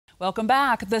Welcome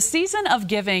back. The season of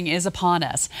giving is upon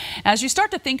us. As you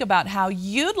start to think about how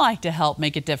you'd like to help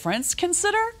make a difference,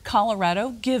 consider Colorado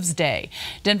Gives Day.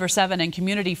 Denver 7 and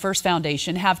Community First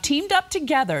Foundation have teamed up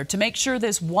together to make sure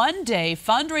this one-day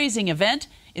fundraising event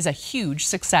is a huge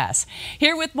success.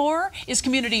 Here with more is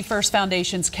Community First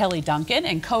Foundation's Kelly Duncan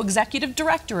and co-executive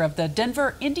director of the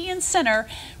Denver Indian Center,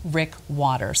 Rick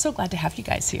Waters. So glad to have you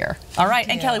guys here. All right,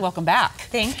 and Kelly, welcome back.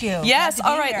 Thank you. Yes,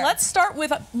 all right, let's start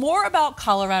with more about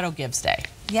Colorado Gives Day.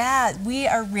 Yeah, we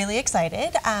are really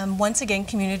excited. Once again,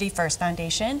 Community First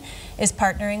Foundation is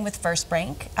partnering with First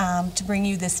Bank to bring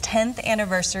you this 10th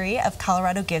anniversary of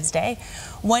Colorado Gives Day.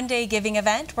 One-day giving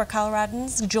event where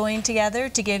Coloradans join together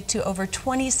to give to over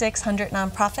 2,600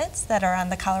 nonprofits that are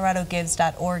on the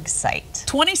coloradogives.org site.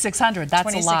 2,600,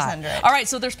 that's a lot. All right,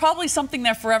 so there's probably something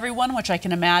there for everyone, which I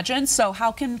can imagine. So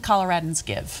how can Coloradans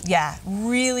give? Yeah,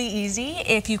 really easy.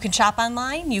 If you can shop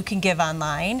online, you can give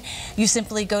online. You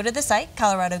simply go to the site,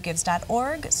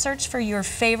 coloradogives.org, search for your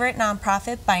favorite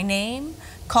nonprofit by name,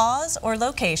 cause, or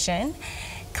location.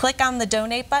 Click on the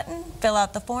donate button, fill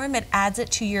out the form, it adds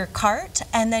it to your cart,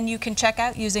 and then you can check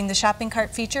out using the shopping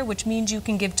cart feature, which means you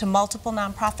can give to multiple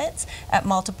nonprofits at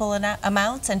multiple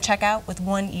amounts and check out with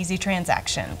one easy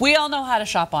transaction. We all know how to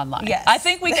shop online. Yes. I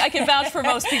think I can vouch for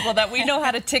most people that we know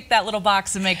how to tick that little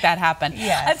box and make that happen.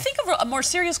 Yes. I think a more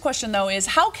serious question, though, is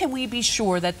how can we be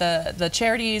sure that the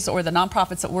charities or the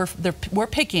nonprofits that we're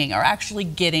picking are actually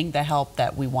getting the help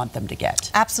that we want them to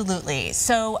get? Absolutely.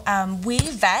 So we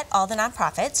vet all the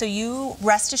nonprofits. So you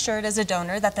rest assured as a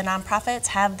donor that the nonprofits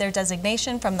have their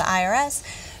designation from the IRS.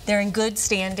 They're in good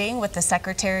standing with the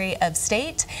Secretary of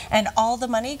State, and all the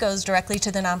money goes directly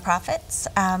to the nonprofits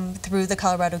through the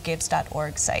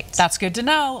coloradogives.org site. That's good to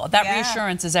know. That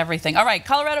reassurance is everything. All right,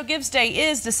 Colorado Gives Day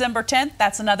is December 10th.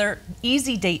 That's another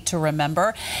easy date to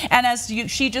remember. And as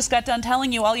she just got done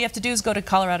telling you, all you have to do is go to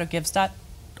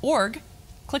coloradogives.org,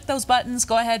 click those buttons,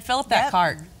 go ahead, fill up that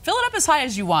cart. Fill it up as high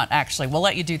as you want, actually. We'll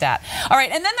let you do that. All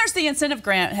right, and then there's the incentive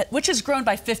grant, which has grown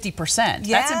by 50%.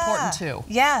 Yeah. That's important, too.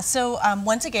 Yeah, so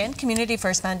once again, Community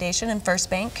First Foundation and First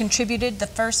Bank contributed the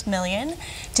first $1 million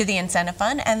to the incentive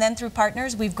fund, and then through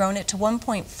partners, we've grown it to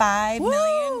 $1.5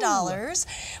 million,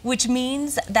 which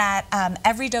means that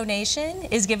every donation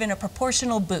is given a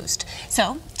proportional boost.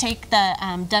 So take the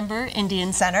Denver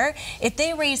Indian Center. If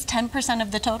they raise 10% of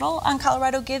the total on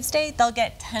Colorado Gives Day, they'll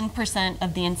get 10%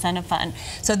 of the incentive fund.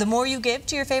 So the more you give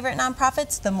to your favorite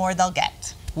nonprofits, the more they'll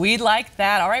get. We like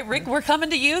that. All right, Rick, we're coming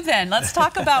to you then. Let's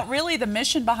talk about really the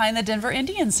mission behind the Denver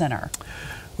Indian Center.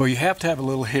 Well, you have to have a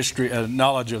little history,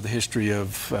 knowledge of the history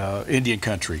of Indian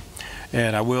country.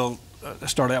 And I will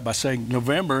start out by saying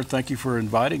November, thank you for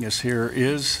inviting us here,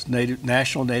 is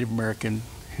National Native American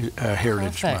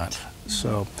Heritage Month.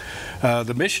 So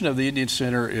the mission of the Indian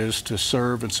Center is to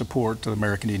serve and support the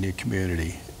American Indian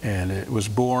community. And it was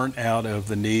born out of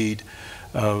the need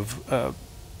of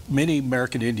many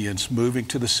American Indians moving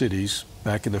to the cities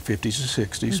back in the 50s and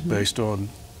 60s based on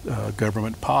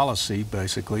government policy,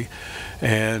 basically.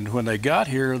 And when they got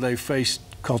here, they faced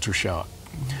culture shock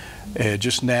and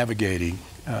just navigating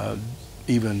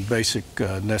even basic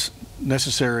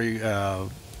necessary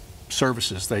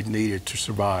services they needed to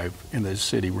survive in the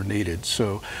city were needed.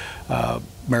 So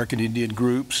American Indian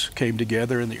groups came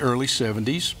together in the early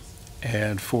 70s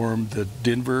and formed the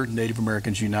Denver Native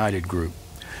Americans United group.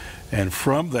 And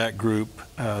from that group,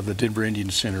 the Denver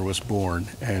Indian Center was born,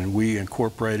 and we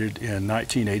incorporated in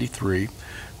 1983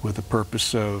 with the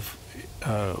purpose of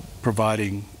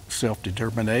providing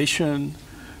self-determination,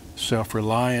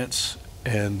 self-reliance,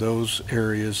 and those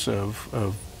areas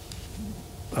of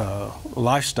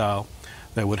lifestyle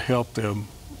that would help them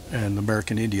and the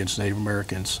American Indians, Native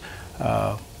Americans,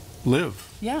 live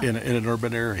in an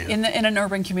urban area. In an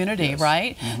urban community,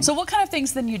 right? So what kind of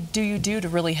things then do you do to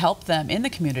really help them in the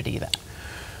community then?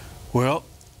 Well,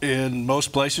 in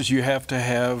most places you have to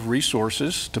have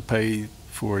resources to pay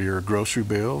for your grocery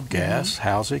bill, gas,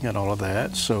 housing, and all of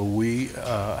that. So we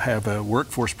have a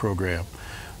workforce program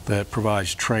that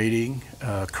provides training,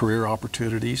 career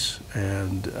opportunities,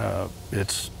 and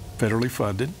it's federally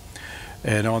funded.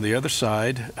 And on the other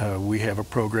side, we have a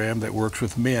program that works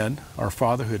with men, our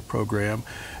fatherhood program,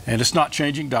 and it's not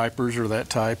changing diapers or that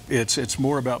type. It's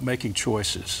more about making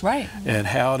choices, and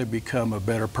how to become a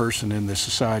better person in the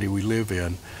society we live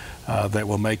in that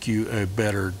will make you a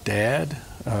better dad,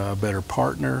 a better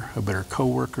partner, a better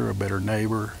coworker, a better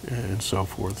neighbor, and so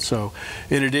forth. So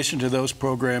in addition to those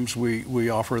programs, we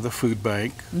offer the food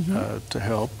bank to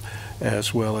help,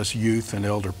 as well as youth and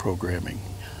elder programming.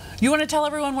 You want to tell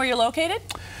everyone where you're located?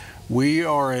 We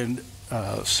are in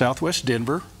Southwest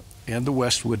Denver, in the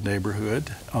Westwood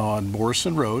neighborhood on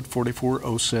Morrison Road,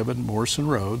 4407 Morrison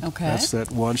Road. Okay. That's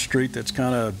that one street that's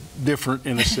kind of different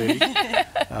in the city.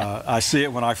 I see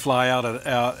it when I fly out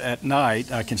at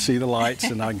night. I can see the lights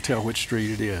and I can tell which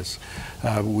street it is.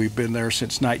 We've been there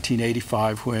since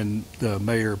 1985 when the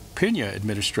Mayor Pena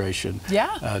administration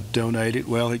donated,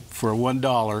 well, for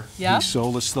 $1, he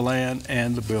sold us the land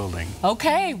and the building.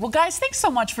 Okay, well guys, thanks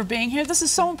so much for being here. This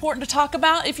is so important to talk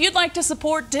about. If you'd like to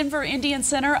support Denver Indian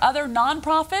Center, other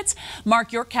nonprofits,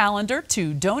 mark your calendar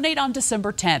to donate on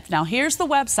December 10th. Now here's the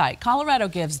website,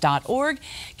 coloradogives.org.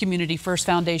 Community First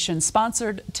Foundation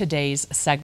sponsored today's segment.